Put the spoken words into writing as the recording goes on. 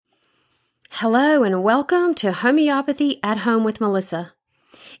Hello and welcome to Homeopathy at Home with Melissa.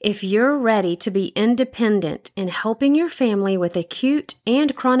 If you're ready to be independent in helping your family with acute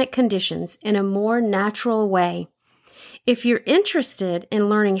and chronic conditions in a more natural way, if you're interested in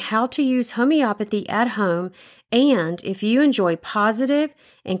learning how to use homeopathy at home, and if you enjoy positive,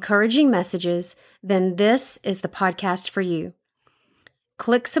 encouraging messages, then this is the podcast for you.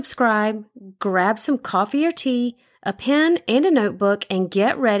 Click subscribe, grab some coffee or tea, a pen and a notebook, and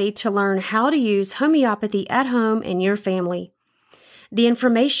get ready to learn how to use homeopathy at home in your family. The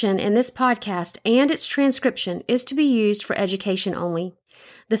information in this podcast and its transcription is to be used for education only.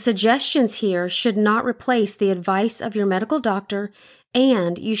 The suggestions here should not replace the advice of your medical doctor,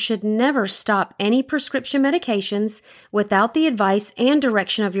 and you should never stop any prescription medications without the advice and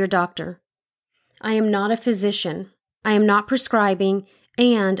direction of your doctor. I am not a physician. I am not prescribing,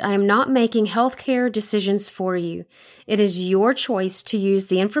 and I am not making healthcare decisions for you. It is your choice to use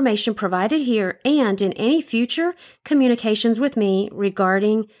the information provided here and in any future communications with me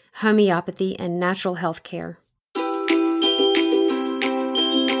regarding homeopathy and natural health care.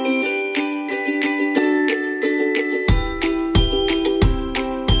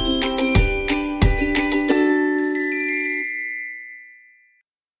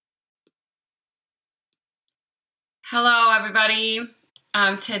 Hello, everybody.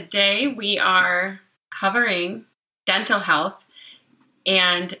 Today we are covering dental health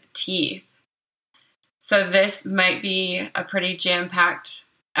and teeth. So this might be a pretty jam-packed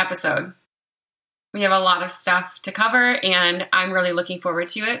episode. We have a lot of stuff to cover, and I'm really looking forward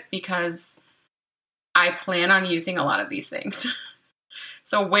to it because I plan on using a lot of these things.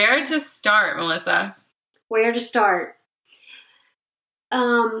 So where to start, Melissa? Where to start?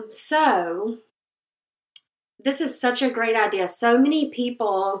 This is such a great idea. So many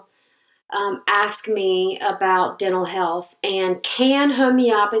people ask me about dental health and can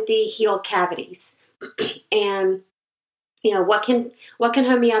homeopathy heal cavities? And what can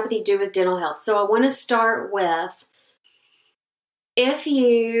homeopathy do with dental health? So I want to start with if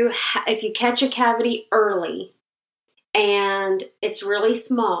you catch a cavity early and it's really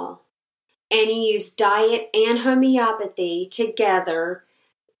small, and you use diet and homeopathy together,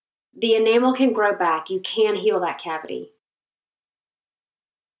 the enamel can grow back. You can heal that cavity.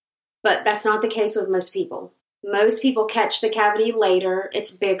 But that's not the case with most people. Most people catch the cavity later,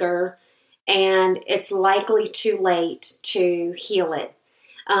 it's bigger, and it's likely too late to heal it.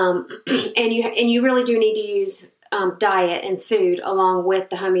 And you really do need to use diet and food along with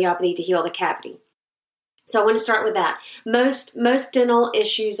the homeopathy to heal the cavity. So I want to start with that. Most dental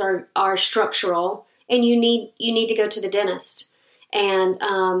issues are structural, and you need to go to the dentist. And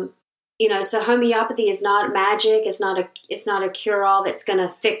so homeopathy is not magic. It's not a cure-all that's going to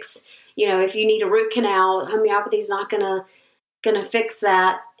fix. If you need a root canal, homeopathy is not going to fix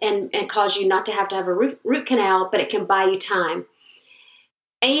that and cause you not to have a root canal, but it can buy you time.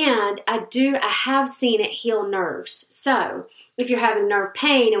 And I have seen it heal nerves. So if you're having nerve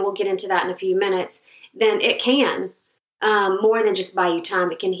pain, and we'll get into that in a few minutes, then it can more than just buy you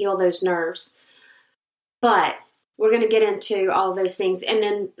time. It can heal those nerves. But we're going to get into all those things, and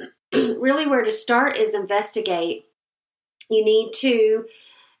then really where to start is investigate. You need to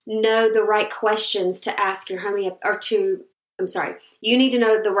know the right questions to ask your you need to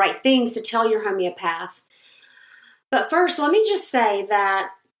know the right things to tell your homeopath. But first, let me just say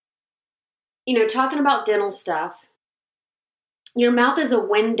that, talking about dental stuff, your mouth is a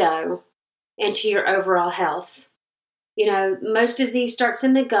window into your overall health. Most disease starts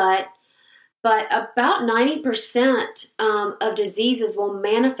in the gut, but about 90% of diseases will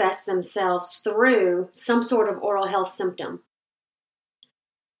manifest themselves through some sort of oral health symptom.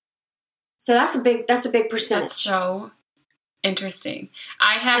 So that's a big percentage. That's so interesting.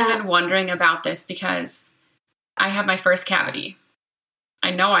 I have been wondering about this because I have my first cavity. I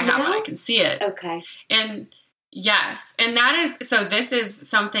know I have one. I can see it. Okay. And yes, and this is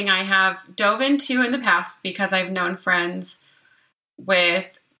something I have dove into in the past because I've known friends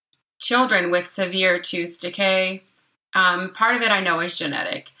with children with severe tooth decay. Part of it I know is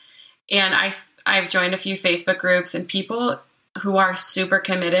genetic. And I've joined a few Facebook groups, and people who are super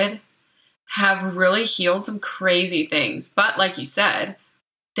committed have really healed some crazy things. But like you said,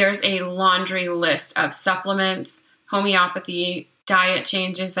 there's a laundry list of supplements, homeopathy, diet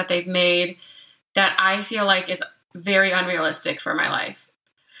changes that they've made that I feel like is very unrealistic for my life.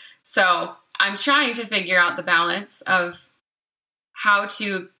 So I'm trying to figure out the balance of how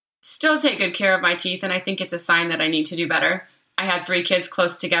to still take good care of my teeth, and I think it's a sign that I need to do better. I had 3 kids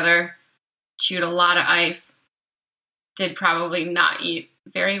close together, chewed a lot of ice, did probably not eat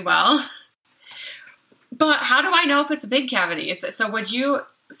very well. But how do I know if it's a big cavity? So would you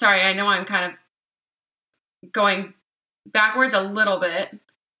sorry, I know I'm kind of going backwards a little bit.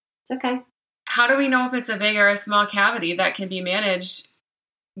 It's okay. How do we know if it's a big or a small cavity that can be managed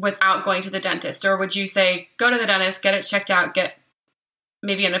without going to the dentist? Or would you say, go to the dentist, get it checked out, get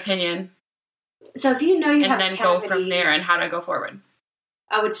maybe an opinion? So if you know you have and then go from there and how to go forward.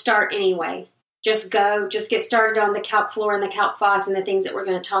 I would start anyway. Just get started on the calc floor and the calc-phos and the things that we're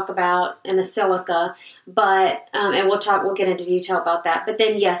going to talk about and the silica. But, and we'll get into detail about that. But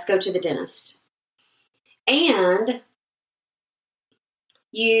then yes, go to the dentist. And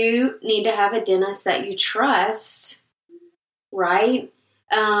you need to have a dentist that you trust, right?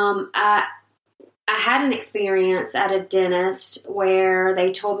 I had an experience at a dentist where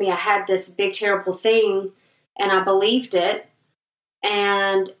they told me I had this big, terrible thing, and I believed it.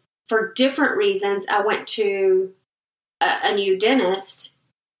 And for different reasons, I went to a new dentist,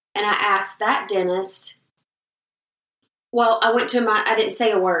 and I asked that dentist. Well, I didn't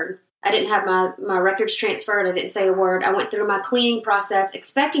say a word. I didn't have my records transferred. I didn't say a word. I went through my cleaning process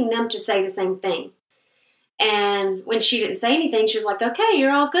expecting them to say the same thing. And when she didn't say anything, she was like, okay,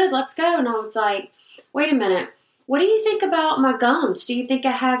 you're all good. Let's go. And I was like, wait a minute. What do you think about my gums? Do you think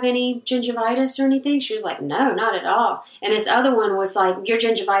I have any gingivitis or anything? She was like, no, not at all. And this other one was like, your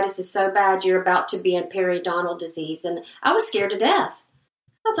gingivitis is so bad, you're about to be in periodontal disease. And I was scared to death.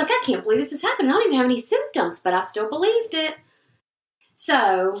 I was like, I can't believe this is happening. I don't even have any symptoms, but I still believed it.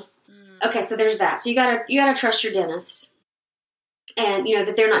 So, okay, so there's that. So you gotta trust your dentist. And you know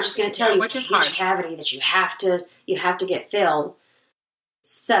that they're not just going to tell you it's a huge cavity that you have to get filled.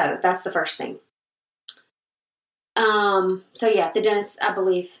 So that's the first thing. So yeah, the dentist, I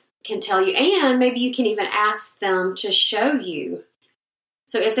believe, can tell you, and maybe you can even ask them to show you.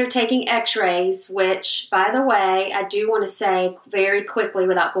 So if they're taking x-rays, which by the way, I do want to say very quickly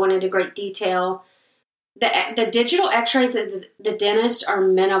without going into great detail, the digital x-rays at the dentist are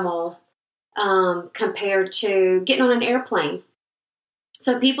minimal compared to getting on an airplane.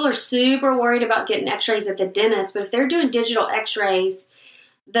 So people are super worried about getting x-rays at the dentist, but if they're doing digital x-rays,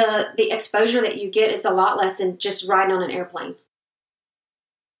 the exposure that you get is a lot less than just riding on an airplane.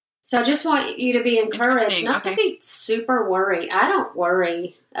 So I just want you to be encouraged not to be super worried. I don't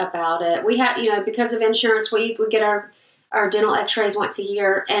worry about it. We have, because of insurance, we get our dental x-rays once a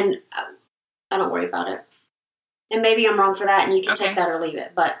year, and I don't worry about it. And maybe I'm wrong for that, and you can take that or leave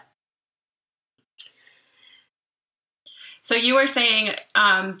it, but... So you were saying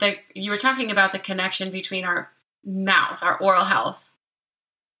that you were talking about the connection between our mouth, our oral health,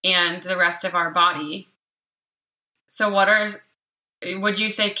 and the rest of our body. So would you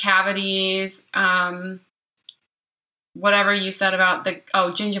say cavities, whatever you said about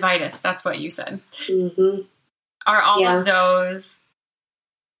gingivitis, that's what you said. Mm-hmm. Are all of those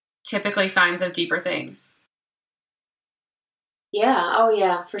typically signs of deeper things? Yeah. Oh,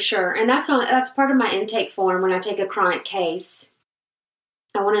 yeah, for sure. And that's part of my intake form when I take a chronic case.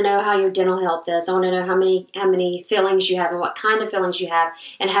 I want to know how your dental health is. I want to know how many fillings you have and what kind of fillings you have,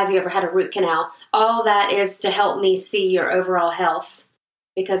 and have you ever had a root canal? All that is to help me see your overall health,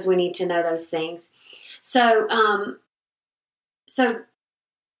 because we need to know those things. So,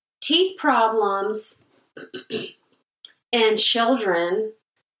 teeth problems in children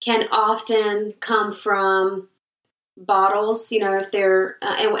can often come from bottles, if they're,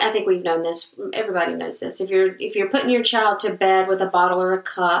 and I think we've known this, everybody knows this. If you're putting your child to bed with a bottle or a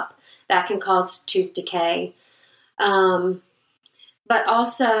cup, that can cause tooth decay. But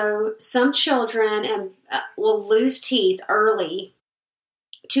also some children will lose teeth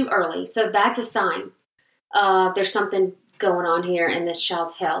too early. So that's a sign there's something going on here in this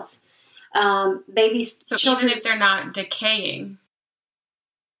child's health. Even if they're not decaying.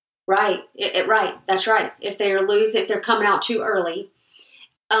 Right. Right. That's right. If they're coming out too early,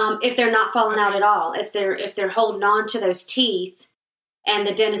 if they're not falling out at all, if they're holding on to those teeth and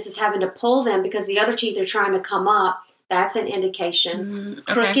the dentist is having to pull them because the other teeth are trying to come up, that's an indication.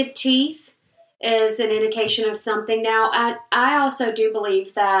 Crooked teeth is an indication of something. Now, I also do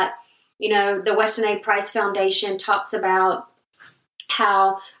believe that, the Weston A. Price Foundation talks about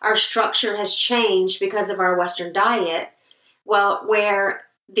how our structure has changed because of our Western diet. Well, where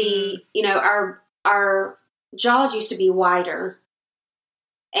our jaws used to be wider,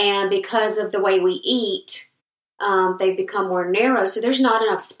 and because of the way we eat, they've become more narrow. So there's not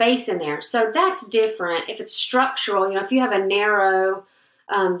enough space in there. So that's different. If it's structural, if you have a narrow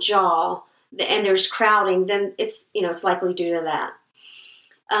jaw and there's crowding, then it's likely due to that.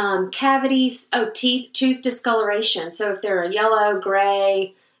 Cavities, tooth discoloration. So if they're a yellow,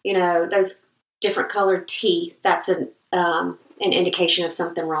 gray, those different colored teeth, that's an indication of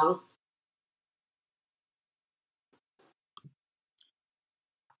something wrong.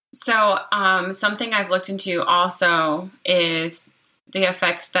 So, something I've looked into also is the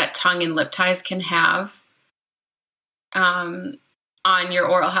effect that tongue and lip ties can have on your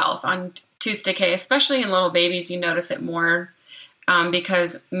oral health, on tooth decay, especially in little babies. You notice it more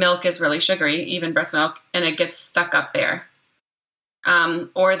because milk is really sugary, even breast milk, and it gets stuck up there.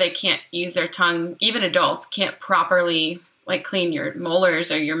 Or they can't use their tongue. Even adults can't properly clean your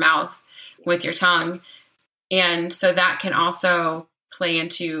molars or your mouth with your tongue. And so that can also play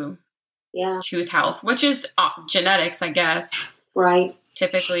into tooth health, which is genetics, I guess. Right.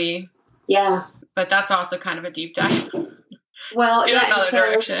 Typically. Yeah. But that's also kind of a deep dive. Well, in another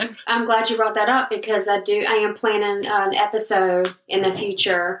direction. I'm glad you brought that up because I am planning an episode in the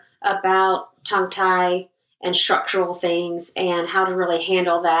future about tongue tie and structural things and how to really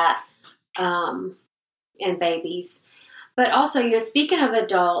handle that in babies. But also, speaking of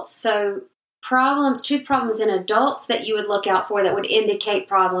adults, so tooth problems in adults that you would look out for that would indicate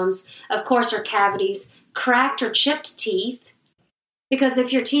problems, of course, are cavities, cracked or chipped teeth. Because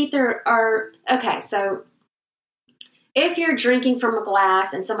if your teeth are okay, so if you're drinking from a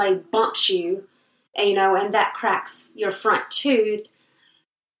glass and somebody bumps you, and that cracks your front tooth,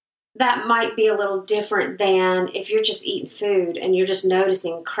 that might be a little different than if you're just eating food and you're just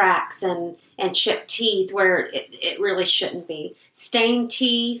noticing cracks and chipped teeth where it really shouldn't be. Stained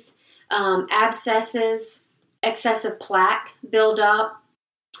teeth, abscesses, excessive plaque buildup,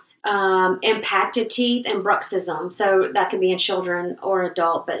 impacted teeth, and bruxism. So that could be in children or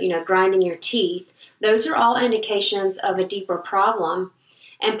adult, but, grinding your teeth. Those are all indications of a deeper problem.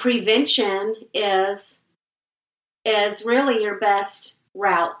 And prevention is really your best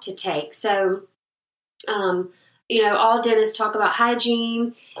route to take. So, all dentists talk about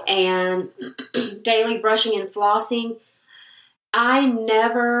hygiene and daily brushing and flossing. I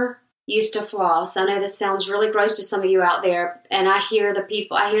never used to floss. I know this sounds really gross to some of you out there, and I hear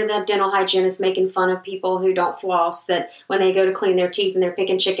the dental hygienists making fun of people who don't floss, that when they go to clean their teeth and they're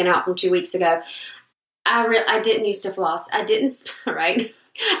picking chicken out from 2 weeks ago. I didn't used to floss. I didn't, right?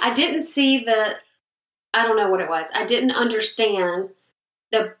 I didn't see I don't know what it was. I didn't understand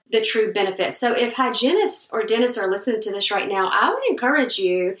the true benefit. So if hygienists or dentists are listening to this right now, I would encourage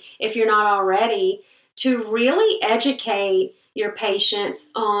you, if you're not already, to really educate your patients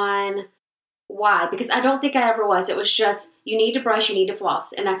on why. Because I don't think I ever was. It was just, you need to brush, you need to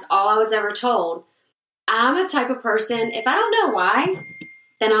floss. And that's all I was ever told. I'm a type of person, if I don't know why,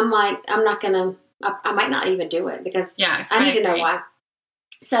 then I'm like, I might not even do it because I need to know why.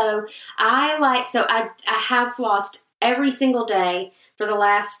 So I have flossed every single day for the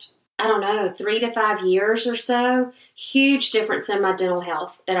last, 3 to 5 years or so. Huge difference in my dental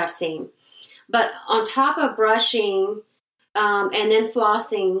health that I've seen. But on top of brushing and then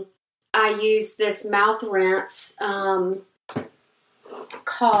flossing, I use this mouth rinse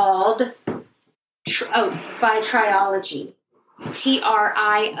called by Triology. Triology.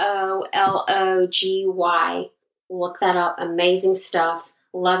 Look that up. Amazing stuff.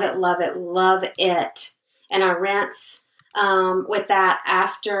 Love it, love it, love it. And I rinse with that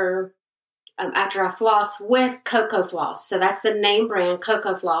after I floss with Coco Floss. So that's the name brand,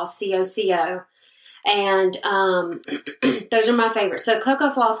 Coco Floss, COCO. And those are my favorites. So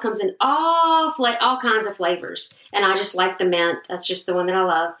Coco Floss comes in all kinds of flavors. And I just like the mint. That's just the one that I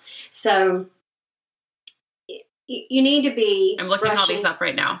love. So you need to be I'm looking all these up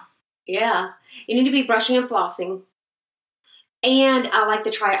right now. Yeah. You need to be brushing and flossing. And I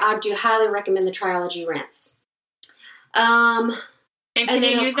do highly recommend the Triology rinse. And can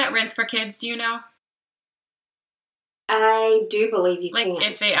you use that rinse for kids? Do you know? I do believe you can.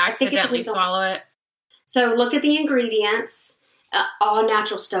 If they accidentally swallow it. So look at the ingredients. All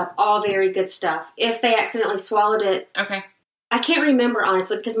natural stuff. All very good stuff. If they accidentally swallowed it. Okay. I can't remember,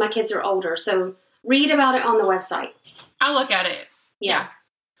 honestly, because my kids are older. So read about it on the website. I'll look at it. Yeah.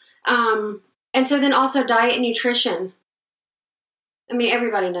 And so then also diet and nutrition. I mean,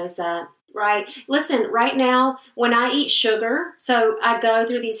 everybody knows that, right? Listen, right now, when I eat sugar, so I go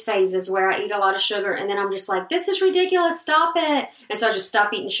through these phases where I eat a lot of sugar, and then I'm just like, this is ridiculous, stop it. And so I just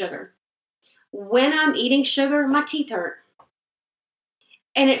stop eating sugar. When I'm eating sugar, my teeth hurt.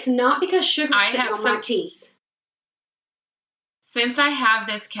 And it's not because sugar's sitting on my teeth. Since I have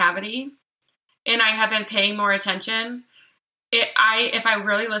this cavity, and I have been paying more attention, if I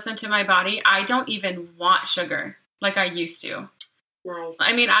really listen to my body, I don't even want sugar like I used to. Nice.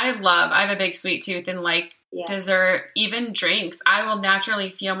 I mean, I have a big sweet tooth and dessert, even drinks. I will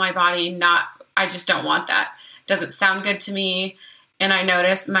naturally feel my body I just don't want that. Doesn't sound good to me. And I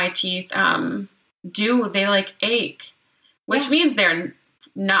notice my teeth, they ache, which means they're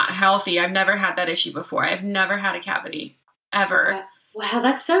not healthy. I've never had that issue before. I've never had a cavity ever. Wow,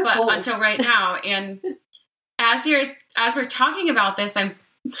 that's so but cool. until right now. And as we're talking about this,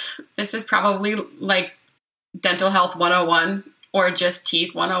 this is probably like dental health 101 or just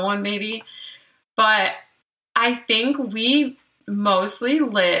teeth 101 maybe. But I think we mostly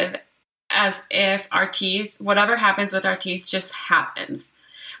live as if our teeth, whatever happens with our teeth, just happens.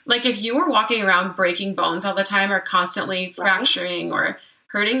 Like if you were walking around breaking bones all the time or constantly fracturing or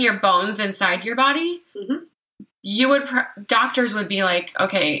hurting your bones inside your body, doctors would be like,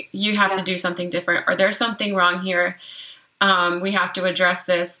 okay, you have to do something different, or there's something wrong here. We have to address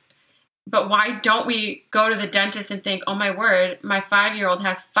this. But why don't we go to the dentist and think, oh my word, my 5-year-old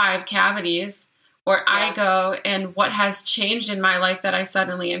has 5 cavities? Or I go, and what has changed in my life that I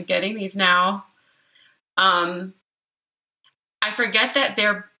suddenly am getting these now? I forget that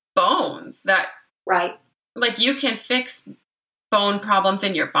they're bones, that like you can fix bone problems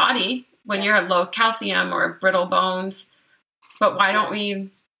in your body when you're at low calcium or brittle bones. But why don't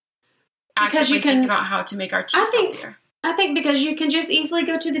we actively think about how to make our teeth healthier? I think because you can just easily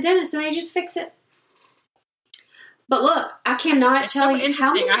go to the dentist and they just fix it. But look, I cannot tell you. It's so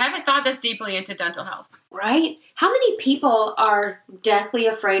interesting. I haven't thought this deeply into dental health. Right? How many people are deathly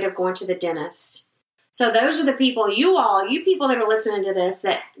afraid of going to the dentist? So those are the people, you people that are listening to this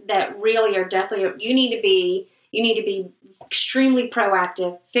that really are deathly, you need to be extremely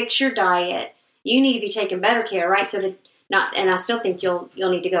proactive, fix your diet. You need to be taking better care, right? And I still think you'll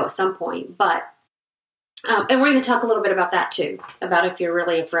need to go at some point, but and we're going to talk a little bit about that too, about if you're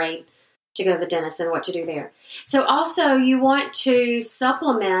really afraid to go to the dentist and what to do there. So also you want to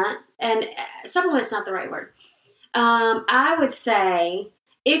supplement, and supplement's not the right word. I would say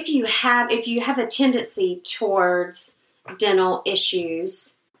if you have a tendency towards dental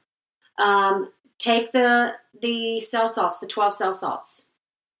issues, take the cell salts, the 12 cell salts.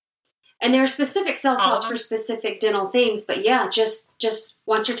 And there are specific cell salts for specific dental things, but just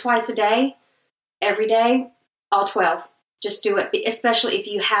once or twice a day, every day, all 12. Just do it, especially if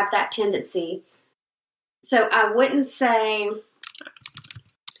you have that tendency. So I wouldn't say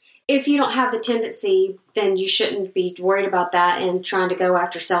if you don't have the tendency, then you shouldn't be worried about that and trying to go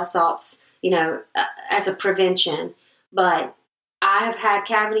after cell salts, as a prevention. But I have had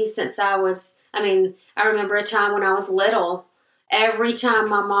cavities since I remember a time when I was little, every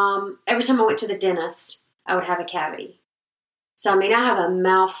time I went to the dentist, I would have a cavity. So, I have a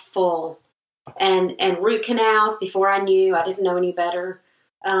mouthful. And root canals before I didn't know any better.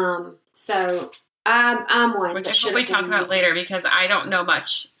 So I'm one. Which we talk about later because I don't know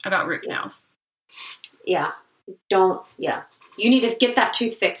much about root canals. Yeah. You need to get that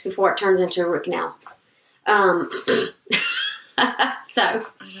tooth fixed before it turns into a root canal. And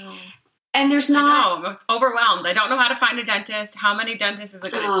there's not. I'm overwhelmed. I don't know how to find a dentist. How many dentists is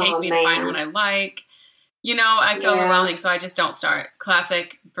it going to take me to find one I like? It's overwhelming, so I just don't start.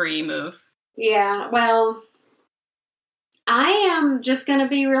 Classic Brie move. Yeah, well, I am just going to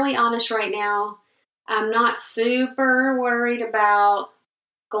be really honest right now. I'm not super worried about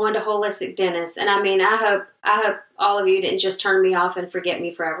going to holistic dentists. And I hope all of you didn't just turn me off and forget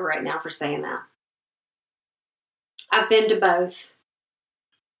me forever right now for saying that. I've been to both.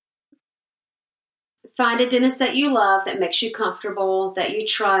 Find a dentist that you love, that makes you comfortable, that you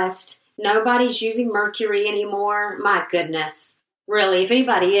trust. Nobody's using mercury anymore. My goodness. Really, if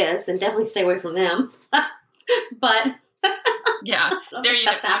anybody is, then definitely stay away from them. But yeah, there you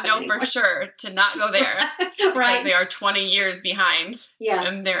know anymore. For sure to not go there because they are 20 years behind. Yeah,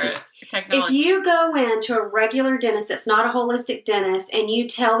 and their technology. If you go into a regular dentist that's not a holistic dentist and you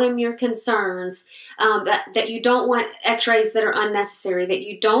tell them your concerns, that you don't want X-rays that are unnecessary, that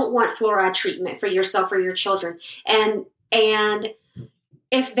you don't want fluoride treatment for yourself or your children, and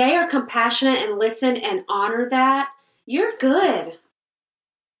if they are compassionate and listen and honor that, you're good.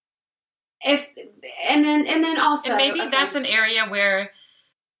 And then also, and maybe that's an area where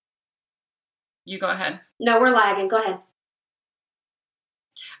you go ahead. No, we're lagging. Go ahead.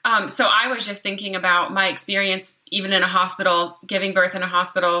 So I was just thinking about my experience, even in a hospital, giving birth in a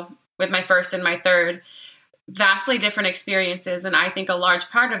hospital with my first and my third, vastly different experiences. And I think a large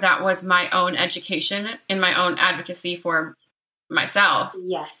part of that was my own education and my own advocacy for myself.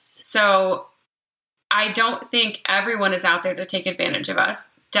 Yes. So I don't think everyone is out there to take advantage of us.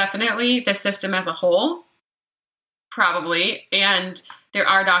 Definitely the system as a whole, probably. And there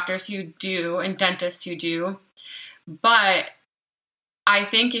are doctors who do and dentists who do. But I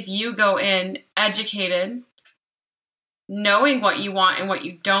think if you go in educated, knowing what you want and what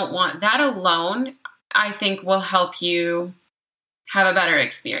you don't want, that alone, I think will help you have a better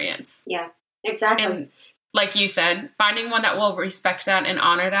experience. Yeah, exactly. And like you said, finding one that will respect that and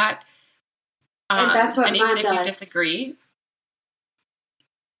honor that. And that's what and even mine if does. you disagree,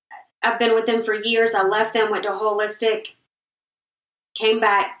 I've been with them for years. I left them, went to holistic, came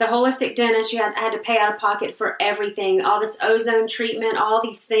back. The holistic dentist, I had to pay out of pocket for everything, all this ozone treatment, all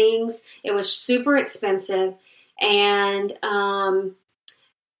these things. It was super expensive, and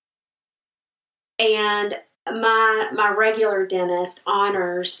my regular dentist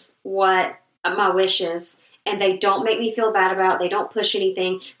honors what my wishes, and they don't make me feel bad about it. They don't push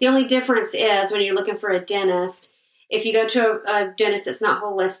anything. The only difference is when you're looking for a dentist, if you go to a dentist that's not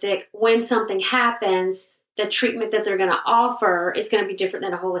holistic, when something happens, the treatment that they're going to offer is going to be different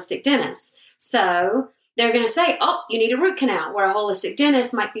than a holistic dentist. So they're going to say, oh, you need a root canal, where a holistic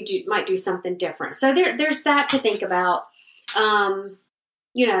dentist might do something different. So there's that to think about. So and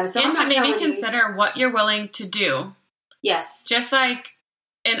I'm to not maybe consider what you're willing to do. Yes. Just like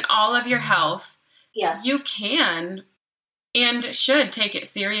in all of your health, yes, you can and should take it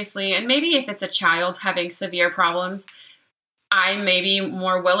seriously. And maybe if it's a child having severe problems, I may be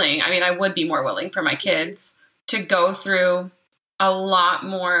more willing. I mean, I would be more willing for my kids to go through a lot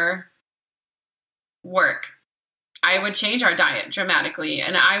more work. I would change our diet dramatically,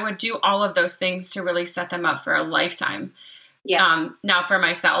 and I would do all of those things to really set them up for a lifetime. Yeah. Now for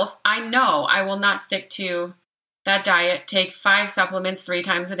myself, I know I will not stick to that diet, take 5 supplements 3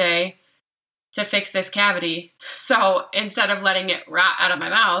 times a day to fix this cavity. So instead of letting it rot out of my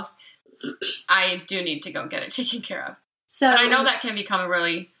mouth, I do need to go get it taken care of. So and I know that can become a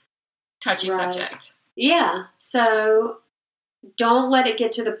really touchy subject. Yeah. So don't let it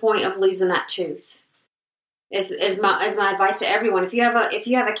get to the point of losing that tooth. Is my advice to everyone. If you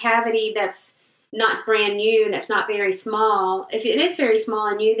have a cavity that's not brand new and that's not very small, if it is very small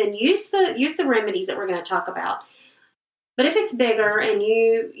and new, then use the remedies that we're going to talk about. But if it's bigger and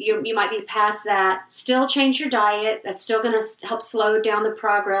you might be past that, still change your diet. That's still going to help slow down the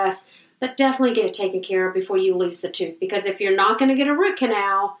progress. But definitely get it taken care of before you lose the tooth. Because if you're not going to get a root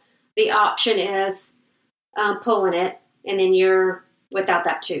canal, the option is pulling it, and then you're without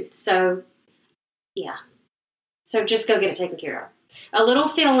that tooth. So, yeah. So just go get it taken care of. A little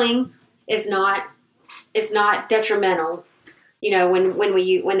filling is not detrimental,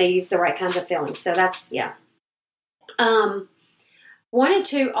 when they use the right kinds of fillings. So that's, yeah. Wanted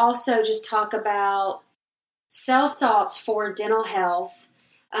to also just talk about cell salts for dental health.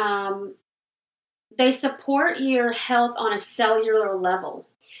 They support your health on a cellular level.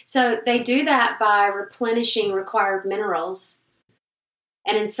 So they do that by replenishing required minerals,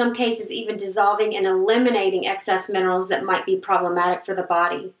 and in some cases even dissolving and eliminating excess minerals that might be problematic for the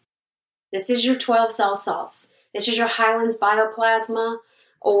body. This is your 12 cell salts. This is your Highlands Bioplasma,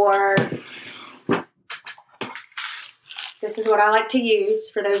 or this is what I like to use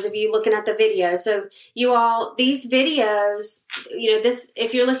for those of you looking at the video. So you all, these videos,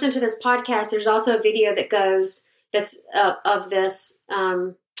 if you're listening to this podcast, there's also a video that's of this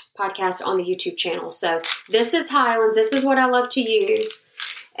podcast on the YouTube channel. So this is Highlands. This is what I love to use.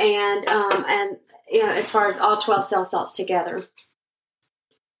 And as far as all 12 cell salts together.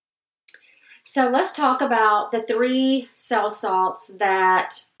 So let's talk about the 3 cell salts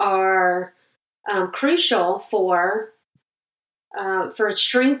that are crucial for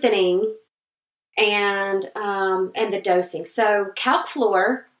strengthening and the dosing. So calc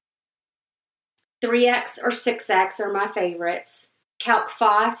fluor, 3X or 6X are my favorites. Calc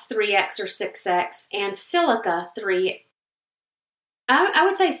phos, 3X or 6X, and silica 3. I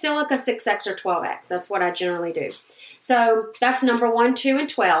would say silica 6X or 12X. That's what I generally do. So that's number 1, 2, and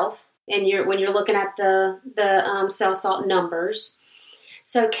 12. And when you're looking at the cell salt numbers.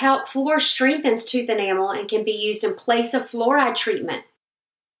 So calc fluor strengthens tooth enamel and can be used in place of fluoride treatment.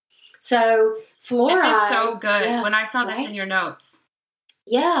 So fluoride. This is so good. When I saw this in your notes.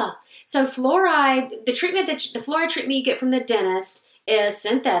 Yeah. So fluoride, the fluoride treatment you get from the dentist is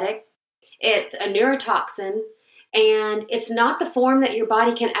synthetic. It's a neurotoxin, and it's not the form that your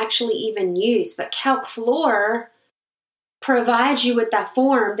body can actually even use. But calc fluor provides you with that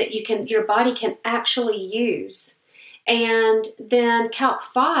form that your body can actually use. And then calc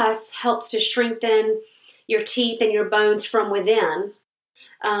phos helps to strengthen your teeth and your bones from within,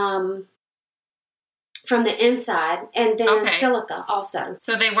 from the inside, and then silica also.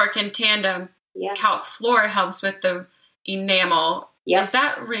 So they work in tandem. Yeah. Calc fluor helps with the enamel. Yep. Is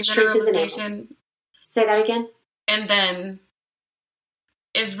that remineralization? Say that again. And then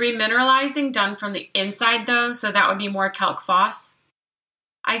is remineralizing done from the inside though? So that would be more calc phos.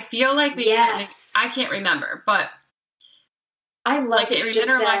 I feel like I can't remember, but I love like it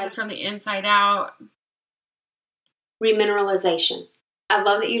remineralizes from the inside out. Remineralization. I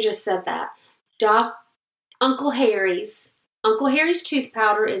love that you just said that. Uncle Harry's Uncle Harry's tooth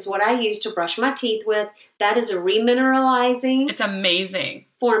powder is what I use to brush my teeth with. That is a remineralizing. It's amazing.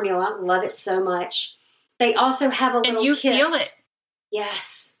 Formula. Love it so much. They also have a little And you kit. feel it.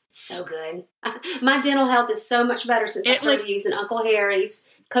 Yes. It's so good. My dental health is so much better since I started using Uncle Harry's,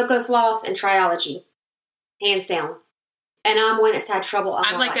 Cocoa Floss, and Triology. Hands down. And I'm one that's had trouble.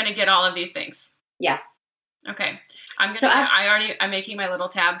 I'm like going to get all of these things. Yeah. Okay. I'm making my little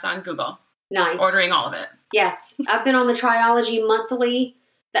tabs on Google. Nice. Ordering all of it. Yes. I've been on the Triology monthly.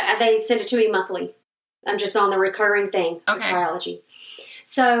 They send it to me monthly. I'm just on the recurring thing. Okay. Triology.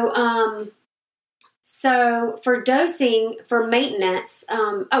 So for dosing, for maintenance,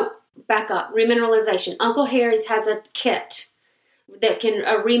 back up. Remineralization. Uncle Harry's has a kit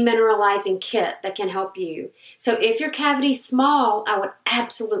a remineralizing kit that can help you. So if your cavity's small, I would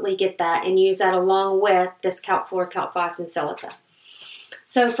absolutely get that and use that along with this Calc Fluor, Calc-Phos, and Silica.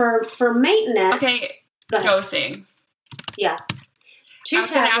 So for maintenance. Okay, dosing. Yeah. I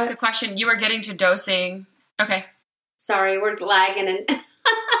was going to ask a question. You were getting to dosing. Okay. Sorry, we're lagging and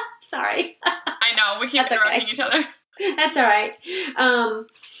sorry. I know, we keep interrupting each other. That's all right.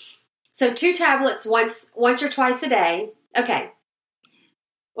 So 2 tablets once or twice a day. Okay.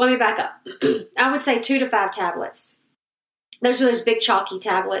 Let me back up. I would say 2 to 5 tablets. Those are those big chalky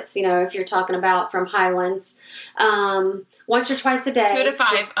tablets, if you're talking about from Highlands. Once or twice a day. 2 to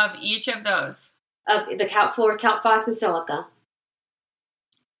 5 of each of those. Of the Calc Fluor, Calc-Phos, and Silica.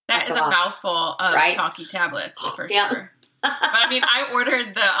 That's a mouthful of chalky tablets, for sure. But I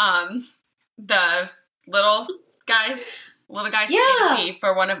ordered the little guys from A&T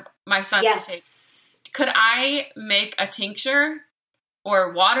for one of my sons to take. Could I make a tincture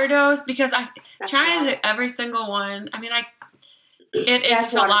or water dose? Because I tried every single one. It is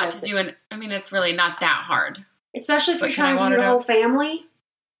just a lot to do, and it's really not that hard. Especially if you're trying to do your whole family.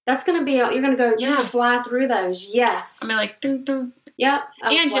 That's going to be, you're going to fly through those. Yes. Dun, dun. Yep.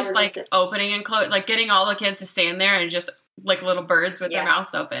 And just opening and closing, getting all the kids to stand there and just like little birds with their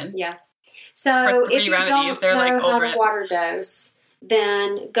mouths open. Yeah. So if you remedies, don't know how to water dose,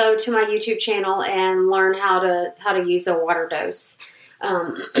 then go to my YouTube channel and learn how to use a water dose,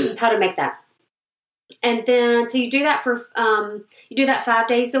 how to make that. And then, so you do that for, 5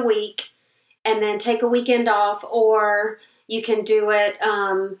 days a week and then take a weekend off, or you can do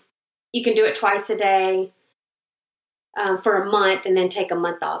it twice a day for a month and then take a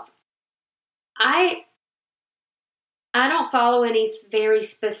month off. I don't follow any very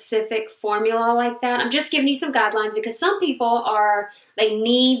specific formula like that. I'm just giving you some guidelines because some people they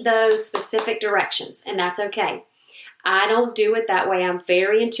need those specific directions, and that's okay. I don't do it that way. I'm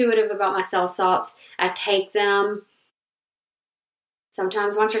very intuitive about my cell salts. I take them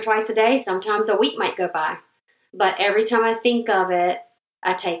sometimes once or twice a day. Sometimes a week might go by. But every time I think of it,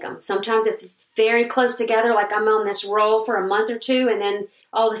 I take them. Sometimes it's very close together, like I'm on this roll for a month or 2, and then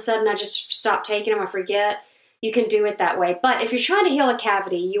all of a sudden I just stop taking them, I forget. You can do it that way. But if you're trying to heal a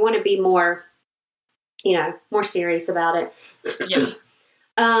cavity, you want to be more, more serious about it. Yeah.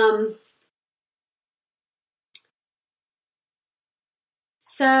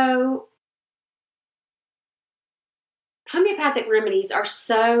 So homeopathic remedies are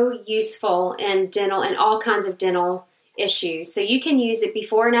so useful in dental and all kinds of dental issues. So you can use it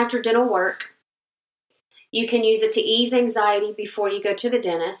before and after dental work. You can use it to ease anxiety before you go to the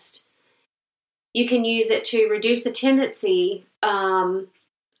dentist. You can use it to reduce the tendency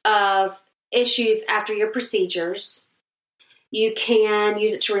of issues after your procedures. You can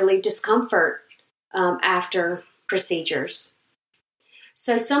use it to relieve discomfort after procedures.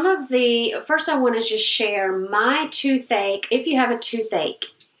 So first I want to just share my toothache. If you have a toothache,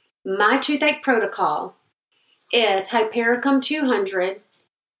 my toothache protocol is Hypericum 200,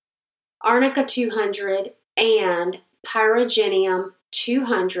 Arnica 200, and Pyrogenium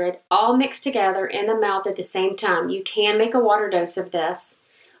 200, all mixed together in the mouth at the same time. You can make a water dose of this,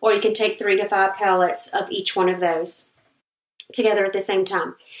 or you can take 3 to 5 pellets of each one of those together at the same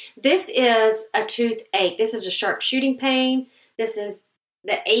time. This is a toothache. This is a sharp shooting pain. This is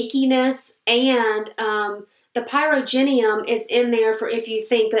the achiness, and the Pyrogenium is in there for if you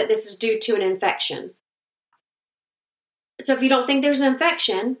think that this is due to an infection. So if you don't think there's an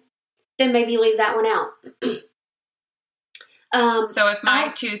infection, then maybe leave that one out. So if my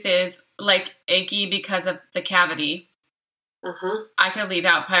tooth is achy because of the cavity, I could leave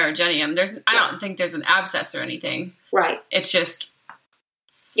out Pyrogenium. I don't think there's an abscess or anything. Right. It's just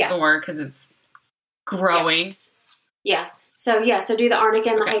sore because it's growing. Yes. Yeah. So do the Arnica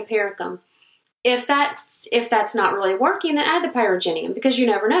and the Hypericum. If that's not really working, then add the Pyrogenium because you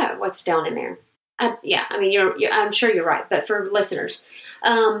never know what's down in there. I'm sure you're right, but for listeners,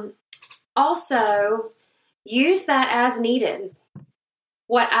 also use that as needed.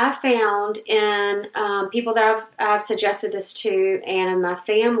 What I found in people that I've suggested this to and in my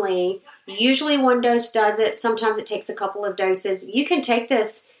family, usually one dose does it. Sometimes it takes a couple of doses. You can take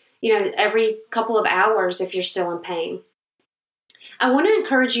this, every couple of hours if you're still in pain. I want to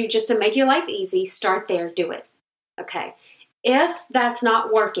encourage you just to make your life easy. Start there. Do it. Okay. If that's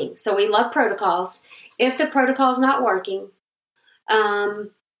not working, so we love protocols. If the protocol is not working,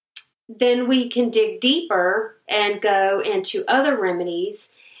 then we can dig deeper and go into other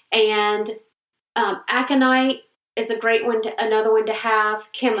remedies. And aconite is a great one, another one to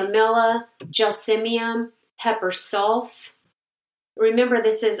have. Chamomilla, gelsemium, pepper sulph. Remember,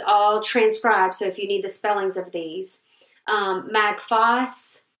 this is all transcribed, so if you need the spellings of these.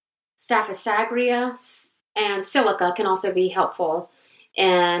 Magphos, Staphysagria, and silica can also be helpful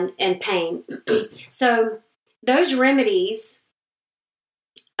in pain. So those remedies,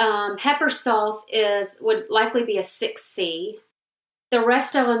 pepper sulph would likely be a 6C. The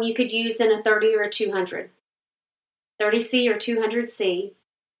rest of them you could use in a 30 or a 200. 30C or 200C.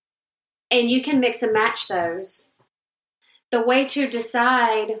 And you can mix and match those. The way to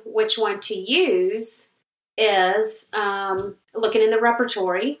decide which one to use is looking in the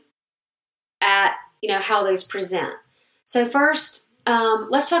repertory at, how those present. So first,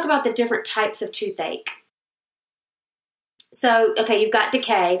 let's talk about the different types of toothache. So, okay, you've got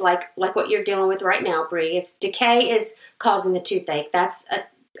decay, like what you're dealing with right now, Bree. If decay is causing the toothache, that's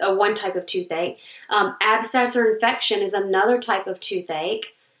a one type of toothache. Abscess or infection is another type of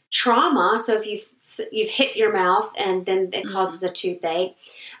toothache. Trauma, so if you've hit your mouth and then it causes a toothache.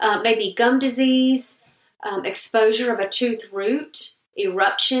 Maybe gum disease, exposure of a tooth root,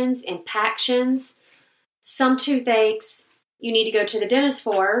 eruptions, impactions. Some toothaches you need to go to the dentist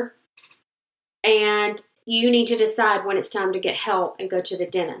for, and you need to decide when it's time to get help and go to the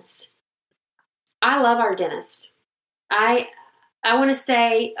dentist. I love our dentist. I want to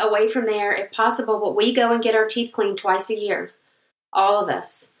stay away from there if possible, but we go and get our teeth cleaned twice a year. All of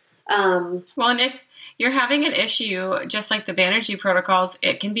us. Well, and if you're having an issue, just like the Banerjee protocols,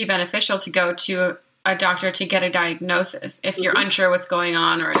 it can be beneficial to go to a doctor to get a diagnosis if you're unsure what's going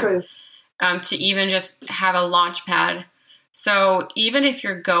on, or True. To even just have a launch pad. So even if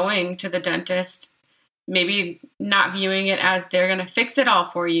you're going to the dentist, maybe not viewing it as they're going to fix it all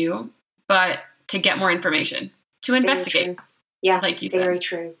for you, but to get more information, to investigate. Yeah, like you said. Very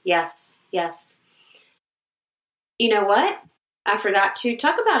true. Yes. You know what? I forgot to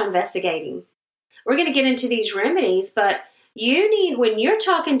talk about investigating. We're going to get into these remedies, but you need, when you're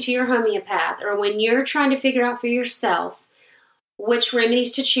talking to your homeopath or when you're trying to figure out for yourself which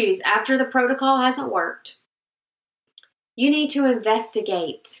remedies to choose after the protocol hasn't worked, you need to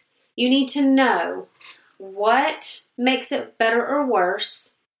investigate. You need to know what makes it better or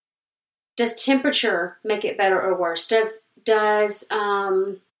worse. Does temperature make it better or worse? Does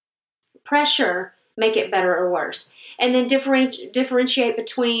pressure make it better or worse? And then differentiate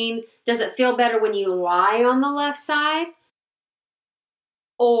between, does it feel better when you lie on the left side?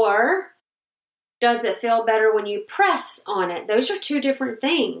 Or does it feel better when you press on it? Those are two different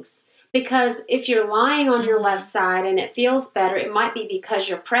things. Because if you're lying on your left side and it feels better, it might be because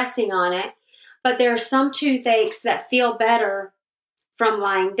you're pressing on it. But there are some toothaches that feel better from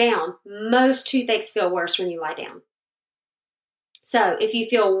lying down. Most toothaches feel worse when you lie down. So if you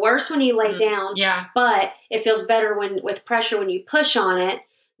feel worse when you lay down, but it feels better with pressure when you push on it,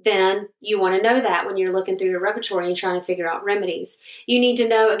 then you want to know that when you're looking through your repertory and trying to figure out remedies. You need to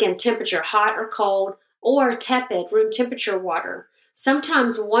know, again, temperature, hot or cold, or tepid, room temperature water.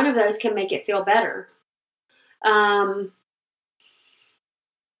 Sometimes one of those can make it feel better.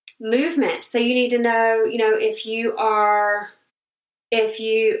 Movement. So you need to know, if you are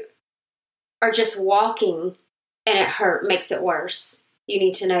just walking and it makes it worse, you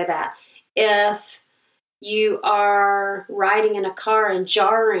need to know that. If you are riding in a car and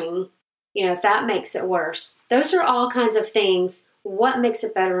jarring, if that makes it worse. Those are all kinds of things. What makes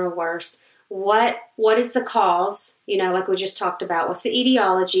it better or worse? What is the cause? Like we just talked about. What's the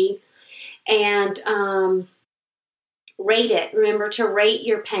etiology? And rate it. Remember to rate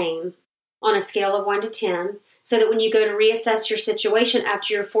your pain on a scale of 1 to 10, so that when you go to reassess your situation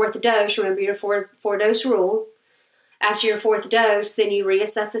after your fourth dose, remember your four dose rule. After your fourth dose, then you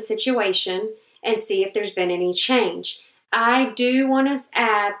reassess the situation and see if there's been any change. I do want to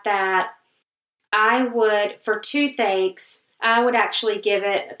add that for toothaches, I would actually give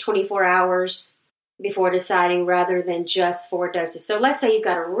it 24 hours before deciding rather than just 4 doses. So let's say you've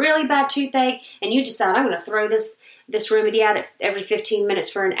got a really bad toothache and you decide, I'm going to throw this remedy out every 15 minutes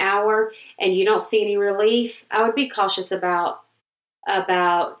for an hour and you don't see any relief. I would be cautious about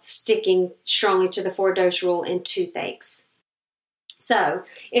about sticking strongly to the 4-dose rule in toothaches. So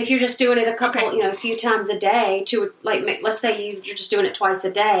if you're just doing it a few times a day let's say you're just doing it twice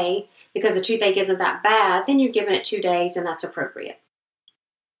a day because the toothache isn't that bad, then you're giving it 2 days and that's appropriate.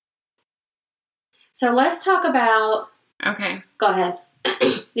 So let's talk about... Okay. Go ahead.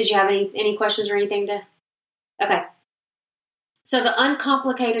 Did you have any questions or anything to... Okay. So the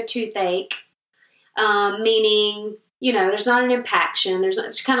uncomplicated toothache, meaning, there's not an impaction.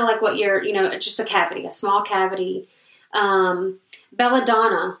 It's kind of like what you're, just a cavity, a small cavity.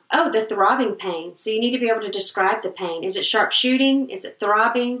 Belladonna. Oh, the throbbing pain. So you need to be able to describe the pain. Is it sharp shooting? Is it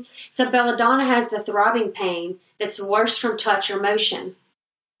throbbing? So belladonna has the throbbing pain that's worse from touch or motion.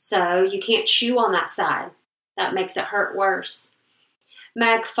 So you can't chew on that side. That makes it hurt worse.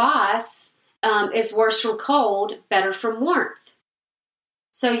 Magphos is worse from cold, better from warmth.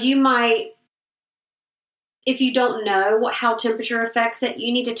 So you might, if you don't know how temperature affects it,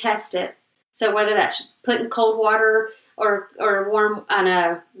 you need to test it. So whether that's put in cold water or warm, I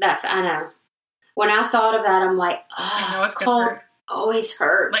know. When I thought of that, I'm like, I know it's cold hurt. Always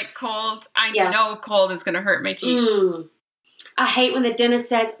hurts. Like cold, I know cold is going to hurt my teeth. I hate when the dentist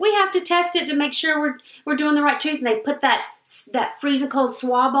says, we have to test it to make sure we're doing the right tooth. And they put that freezing cold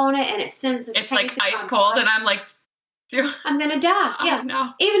swab on it and it sends this It's like ice cold and I'm like, I'm going to die. Oh, yeah.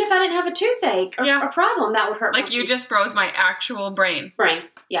 No. Even if I didn't have a toothache or problem, that would hurt Like you just froze my actual brain.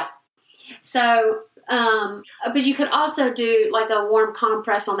 Yeah. So, but you could also do like a warm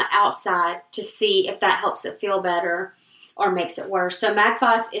compress on the outside to see if that helps it feel better or makes it worse. So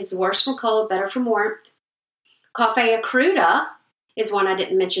Magphos is worse from cold, better from warmth. Coffea cruda is one I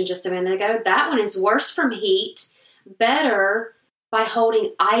didn't mention just a minute ago. That one is worse from heat, better by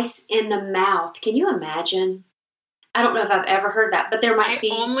holding ice in the mouth. Can you imagine? I don't know if I've ever heard that, but there might be.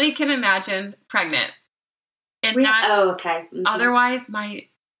 I only can imagine pregnant. And really? not, oh, okay. Mm-hmm. Otherwise, my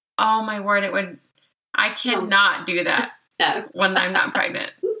word, I cannot do that when I'm not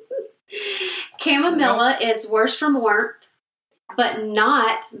pregnant. Chamomilla is worse from warmth, but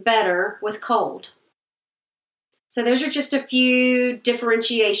not better with cold. So those are just a few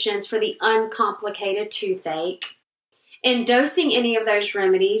differentiations for the uncomplicated toothache. In dosing any of those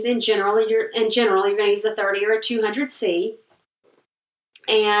remedies, in general, you're going to use a 30 or a 200C.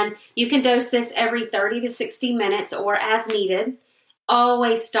 And you can dose this every 30 to 60 minutes or as needed.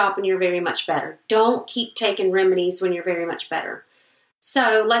 Always stop when you're very much better. Don't keep taking remedies when you're very much better.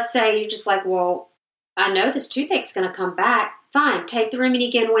 So let's say you're just like, well, I know this toothache's going to come back. Fine, take the remedy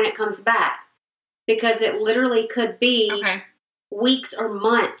again when it comes back. Because it literally could be weeks or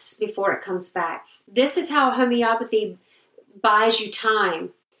months before it comes back. This is how homeopathy buys you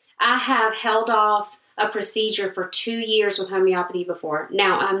time. I have held off a procedure for 2 years with homeopathy before.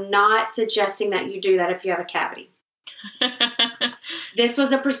 Now, I'm not suggesting that you do that if you have a cavity. This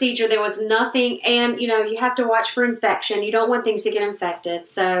was a procedure. There was nothing, and you have to watch for infection. You don't want things to get infected.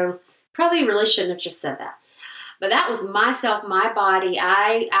 So probably really shouldn't have just said that. But that was myself, my body.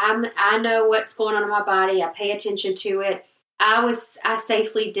 I know what's going on in my body. I pay attention to it. I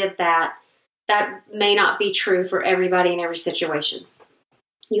safely did that. That may not be true for everybody in every situation.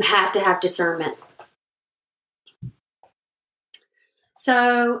 You have to have discernment.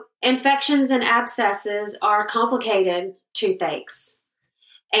 So infections and abscesses are complicated toothaches.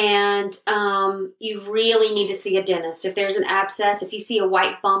 And you really need to see a dentist. If there's an abscess, if you see a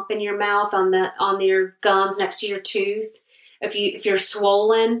white bump in your mouth on your gums next to your tooth, if you're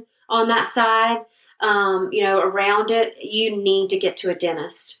swollen on that side, around it, you need to get to a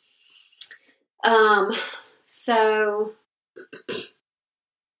dentist. So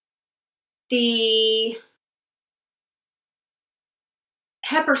the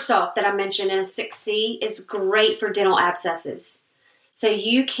Hepar sulf that I mentioned in a 6C is great for dental abscesses. So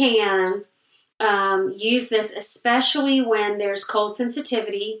you can use this especially when there's cold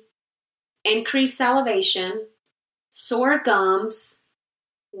sensitivity, increased salivation, sore gums,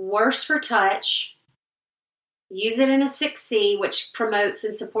 worse for touch. Use it in a 6C, which promotes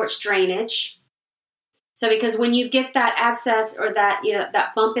and supports drainage. So because when you get that abscess or that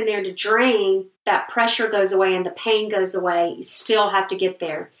bump in there to drain, that pressure goes away and the pain goes away. You still have to get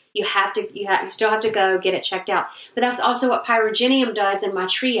there. You still have to go get it checked out. But that's also what pyrogenium does in my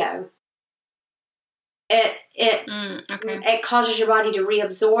trio. It causes your body to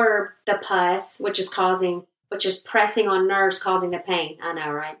reabsorb the pus, which is pressing on nerves, causing the pain. I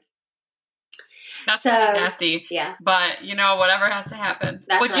know, right? That's nasty. Yeah. But whatever has to happen.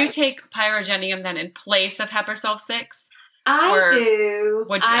 Would you take pyrogenium then in place of Hepar sulf 6? I do.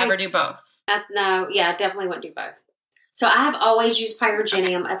 Would you ever do both? No, yeah, I definitely wouldn't do both. So I have always used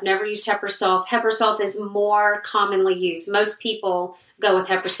Pyrogenium. I've never used Heparilsulf. Heparilsulf is more commonly used. Most people go with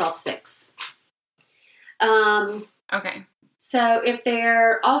Heparilsulf 6. Okay. So if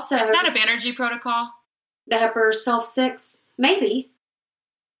they're also... Is that a Banerjee protocol? The Heparilsulf 6? Maybe.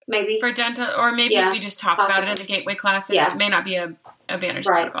 For dental, or maybe we just talk about it in the Gateway classes. Yeah. It may not be a Banerjee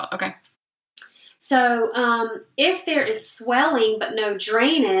protocol. Okay. So if there is swelling but no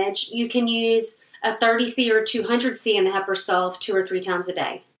drainage, you can use a 30C or 200C in the Heparilsulf 2 or 3 times a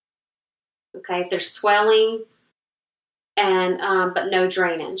day. Okay, if there's swelling and but no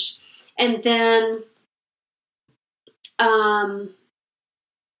drainage. And then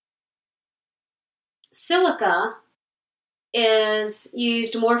silica is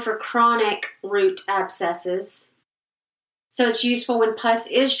used more for chronic root abscesses. So it's useful when pus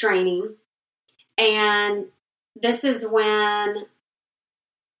is draining. And this is that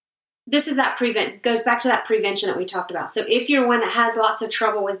goes back to that prevention that we talked about. So if you're one that has lots of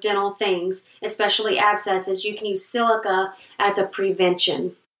trouble with dental things, especially abscesses, you can use silica as a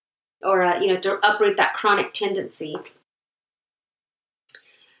prevention or to uproot that chronic tendency.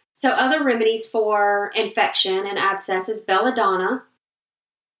 So other remedies for infection and abscesses, belladonna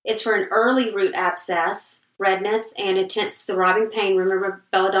is for an early root abscess, redness, and intense throbbing pain. Remember,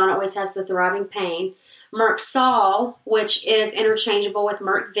 belladonna always has the throbbing pain. Merc Sol, which is interchangeable with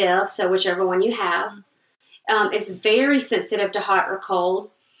Merc Viv, so whichever one you have, is very sensitive to hot or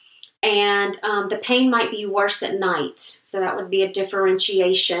cold. And the pain might be worse at night. So that would be a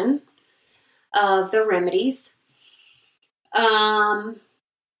differentiation of the remedies.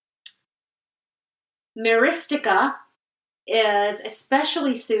 Myristica is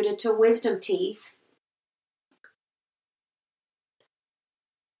especially suited to wisdom teeth.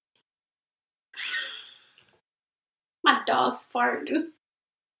 My dog's farting.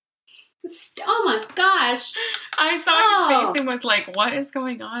 Oh my gosh. I saw your face and was like, what is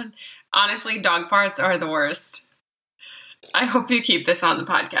going on? Honestly, dog farts are the worst. I hope you keep this on the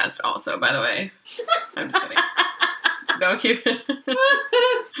podcast also, by the way. I'm just kidding. Don't keep it.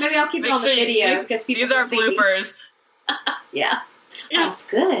 Maybe I'll keep it on the video because people these are bloopers. Yeah. Oh, that's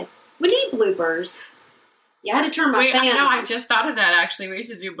good. We need bloopers. Yeah, I had to turn my fan on. I just thought of that actually. We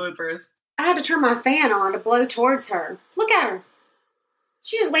should do bloopers. I had to turn my fan on to blow towards her. Look at her.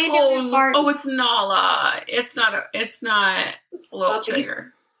 She just landed in the fart. Oh, it's Nala. It's not a little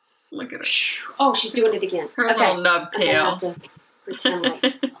trigger. Look at her. Oh, she's doing it again. Her little nub tail. I have to pretend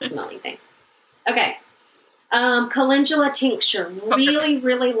like it's not anything. Okay. Calendula tincture.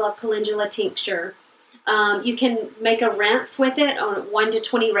 Really love calendula tincture. You can make a rinse with it on a 1 to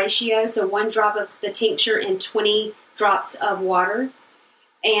 20 ratio. So 1 drop of the tincture in 20 drops of water.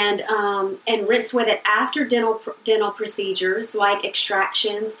 And rinse with it after dental procedures like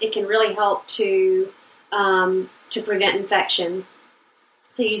extractions. It can really help to prevent infection.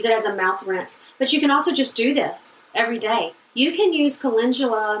 So use it as a mouth rinse. But you can also just do this every day. You can use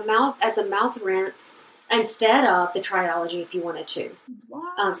calendula as a mouth rinse instead of the Triology if you wanted to.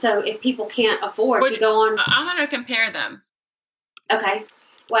 So if people can't afford to go on... I'm going to compare them. Okay.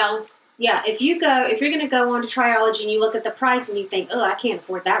 Well... Yeah, if you're going to go on to Triology and you look at the price and you think, oh, I can't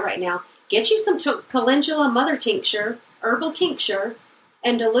afford that right now, get you some calendula mother tincture, herbal tincture,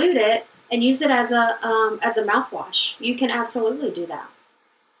 and dilute it and use it as a mouthwash. You can absolutely do that.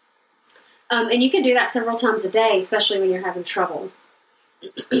 And you can do that several times a day, especially when you're having trouble.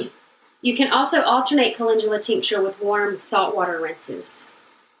 You can also alternate calendula tincture with warm saltwater rinses.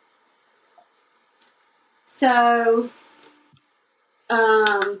 So,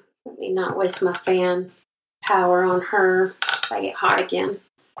 let me not waste my fan power on her if I get hot again.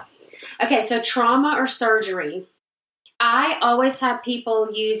 Okay, so trauma or surgery. I always have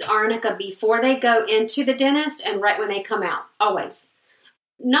people use arnica before they go into the dentist and right when they come out. Always.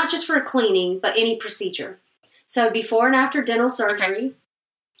 Not just for cleaning, but any procedure. So before and after dental surgery,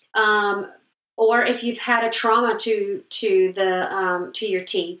 or if you've had a trauma to your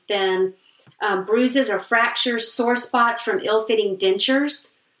teeth, then bruises or fractures, sore spots from ill-fitting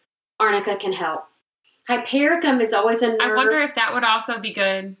dentures, arnica can help. Hypericum is always a nerve. I wonder if that would also be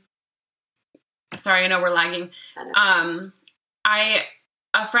good. Sorry, I know we're lagging.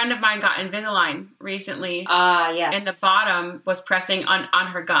 A friend of mine got Invisalign recently. Yes. And the bottom was pressing on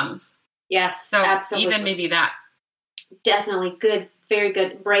her gums. Yes, so absolutely. Even maybe that. Definitely good, very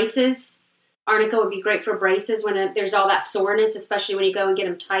good. Braces. Arnica would be great for braces when there's all that soreness, especially when you go and get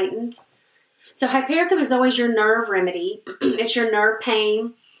them tightened. So hypericum is always your nerve remedy. It's your nerve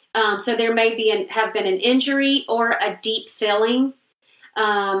pain. So there may have been an injury or a deep filling.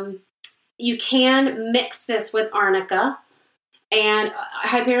 You can mix this with arnica. And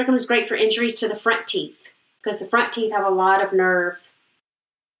hypericum is great for injuries to the front teeth. because the front teeth have a lot of nerve,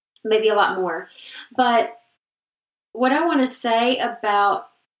 maybe a lot more. But what I want to say about,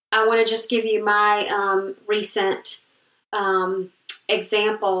 I want to just give you my recent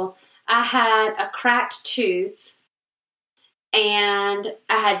example. I had a cracked tooth, and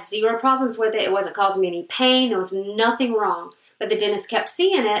I had zero problems with it. It wasn't causing me any pain. There was nothing wrong. But the dentist kept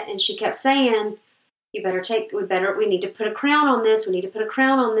seeing it, and she kept saying, we need to put a crown on this. We need to put a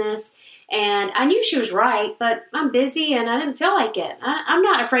crown on this. And I knew she was right, but I'm busy and I didn't feel like it. I'm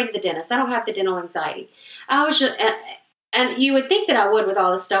not afraid of the dentist. I don't have the dental anxiety. I was just, and you would think that I would with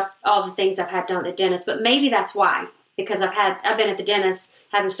all the stuff, all the things I've had done at the dentist, but maybe that's why, because I've been at the dentist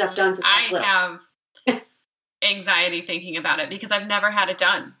having stuff done since I was little. have anxiety thinking about it because I've never had it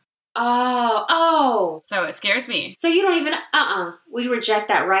done. Oh. So it scares me. So you don't even, we reject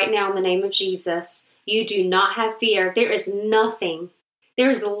that right now in the name of Jesus. You do not have fear. There is nothing.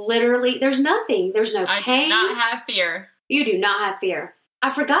 There's nothing. There's no pain. I do not have fear. You do not have fear. I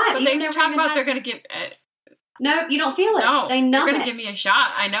forgot. But they talk about they're going to give it. No, you don't feel it. No, they numb they're going to give me a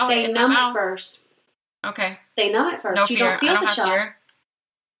shot. I know they it. numb it first. Okay. They numb it first. No you fear. don't feel I don't the have shot. Fear.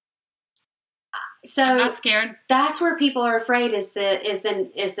 So I'm not scared. That's where people are afraid is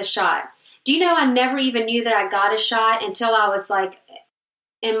the shot. Do you know I never even knew that I got a shot until I was like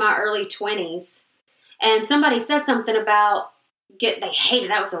in my early 20s. And somebody said something about they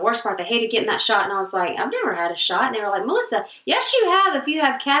hated, that was the worst part. They hated getting that shot. And I was like, I've never had a shot. And they were like, Melissa, yes, you have if you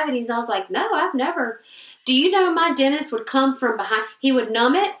have cavities. And I was like, no, I've never. Do you know my dentist would come from behind? He would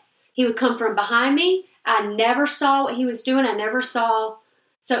numb it. He would come from behind me. I never saw what he was doing. I never saw.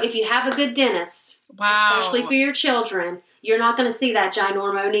 So if you have a good dentist, especially for your children, you're not going to see that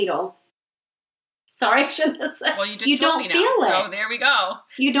ginormo needle. Sorry, I shouldn't have said. Well, you just told me now. So there we go.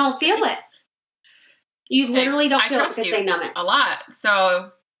 You don't feel it. You literally don't feel it because they numb it. A lot.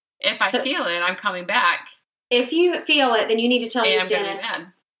 So if I feel it, I'm coming back. If you feel it, then you need to tell your dentist,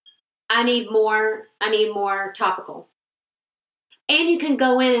 I need more topical. And you can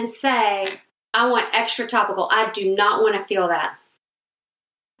go in and say, I want extra topical. I do not want to feel that.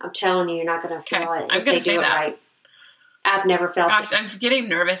 I'm telling you, you're not going to feel it if they do it right. I've never felt it. Gosh, I'm getting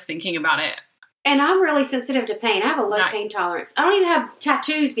nervous thinking about it. And I'm really sensitive to pain. I have a low pain tolerance. I don't even have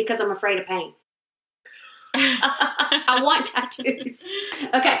tattoos because I'm afraid of pain. I want tattoos.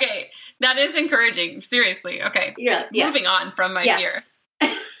 Okay. That is encouraging. Seriously. Okay. Yeah. Moving on from my fear.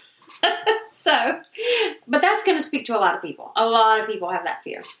 So, but that's going to speak to a lot of people. A lot of people have that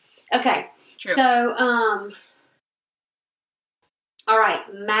fear. Okay. True. So, all right.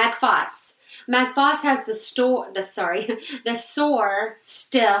 Magfoss. Magfoss has the sore,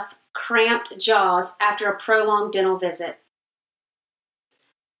 stiff, cramped jaws after a prolonged dental visit.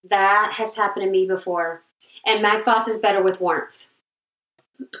 That has happened to me before. And Magfoss is better with warmth.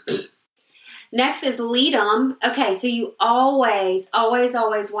 Next is Leadum. Okay, so you always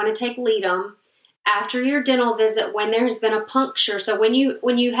want to take Leadum after your dental visit when there has been a puncture. So when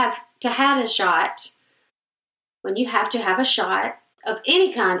you have to have a shot of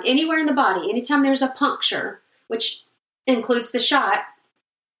any kind, anywhere in the body, anytime there's a puncture, which includes the shot,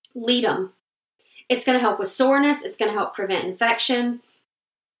 Leadum. It's going to help with soreness. It's going to help prevent infection.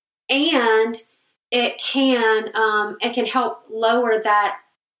 And it can help lower that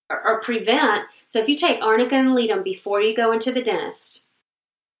or prevent. So if you take arnica and Leadum before you go into the dentist,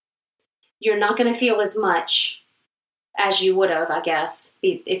 you're not going to feel as much as you would have, I guess,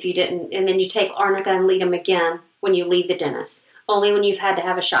 if you didn't. And then you take arnica and Leadum again when you leave the dentist, only when you've had to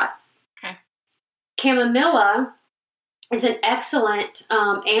have a shot. Okay. Chamomilla is an excellent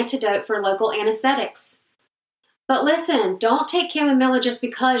antidote for local anesthetics. But listen, don't take chamomilla just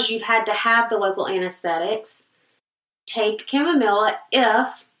because you've had to have the local anesthetics. Take chamomilla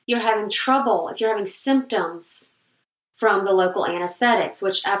if you're having trouble, if you're having symptoms from the local anesthetics,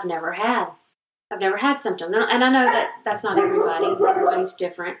 which I've never had. I've never had symptoms. And I know that that's not everybody. Everybody's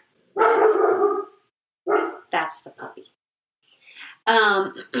different. That's the puppy.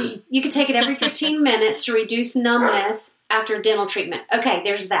 You can take it every 15 minutes to reduce numbness after dental treatment. Okay,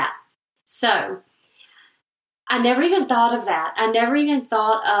 there's that. So, I never even thought of that. I never even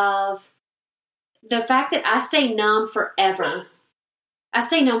thought of the fact that I stay numb forever. I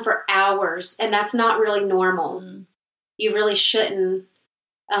stay numb for hours, and that's not really normal. Mm. You really shouldn't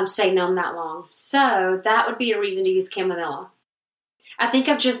stay numb that long. So that would be a reason to use chamomilla. I think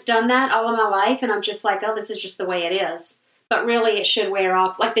I've just done that all of my life, and I'm just like, oh, this is just the way it is. But really, it should wear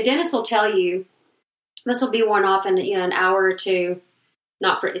off. Like the dentist will tell you, this will be worn off in an hour or two.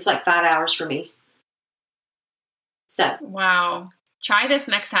 It's like 5 hours for me. So wow, try this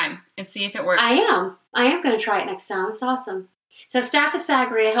next time and see if it works. I am going to try it next time. It's awesome. So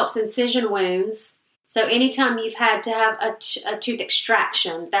Staphysagraria helps incision wounds. So anytime you've had to have a tooth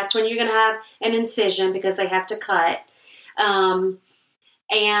extraction, that's when you're going to have an incision because they have to cut. So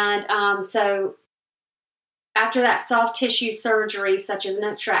after that soft tissue surgery, such as an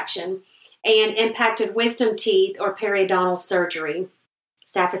extraction, and impacted wisdom teeth or periodontal surgery,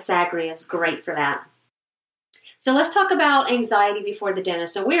 Staphylococcus aureus is great for that. So let's talk about anxiety before the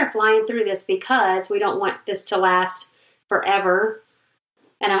dentist. So we are flying through this because we don't want this to last forever.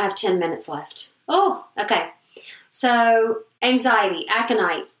 And I have 10 minutes left. Oh, okay. So anxiety,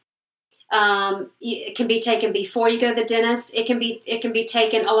 aconite. It can be taken before you go to the dentist. It can be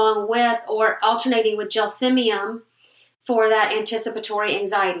taken along with or alternating with gelsemium for that anticipatory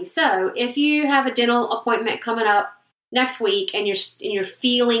anxiety. So if you have a dental appointment coming up next week and you're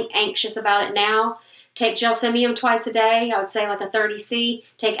feeling anxious about it now, take gelsemium twice a day. I would say like a 30C.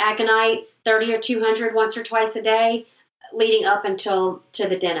 Take aconite 30 or 200 once or twice a day, leading up until to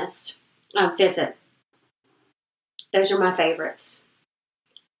the dentist visit. Those are my favorites.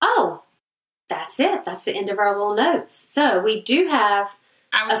 Oh, that's it. That's the end of our little notes. So we do have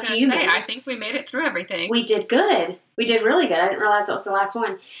a few minutes. I think we made it through everything. We did good. We did really good. I didn't realize that was the last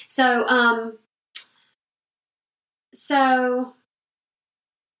one. So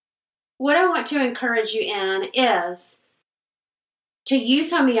what I want to encourage you in is to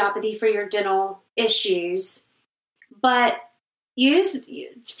use homeopathy for your dental issues, but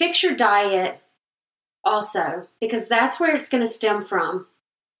fix your diet also, because that's where it's going to stem from.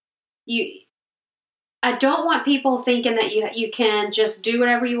 I don't want people thinking that you can just do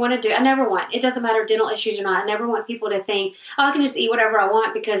whatever you want to do. It doesn't matter dental issues or not. I never want people to think, oh, I can just eat whatever I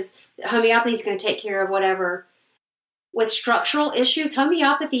want because homeopathy is going to take care of whatever. With structural issues,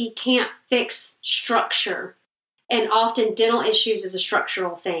 homeopathy can't fix structure. And often dental issues is a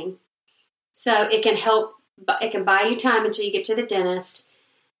structural thing. So it can help, it can buy you time until you get to the dentist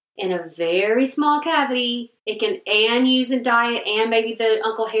in a very small cavity. And using diet and maybe the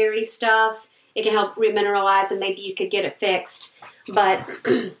Uncle Harry stuff, it can help remineralize and maybe you could get it fixed. But,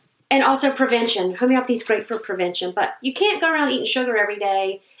 and also prevention. Homeopathy is great for prevention, but you can't go around eating sugar every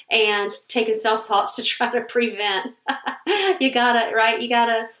day and taking cell salts to try to prevent. You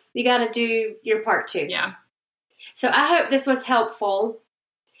gotta do your part too. Yeah. So I hope this was helpful.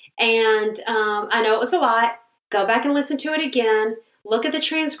 And I know it was a lot. Go back and listen to it again. Look at the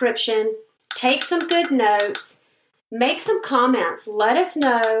transcription. Take some good notes. Make some comments. Let us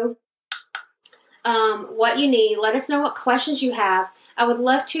know what you need. Let us know what questions you have. I would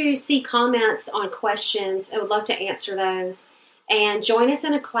love to see comments on questions. I would love to answer those. And join us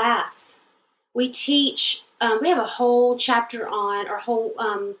in a class. We teach, we have a whole chapter on, or whole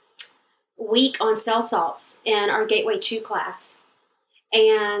week on cell salts in our Gateway 2 class.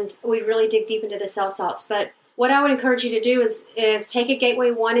 And we really dig deep into the cell salts. But what I would encourage you to do is take a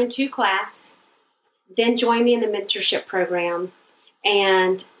Gateway 1 and 2 class, then join me in the mentorship program,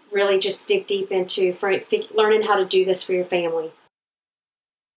 and really just dig deep into learning how to do this for your family.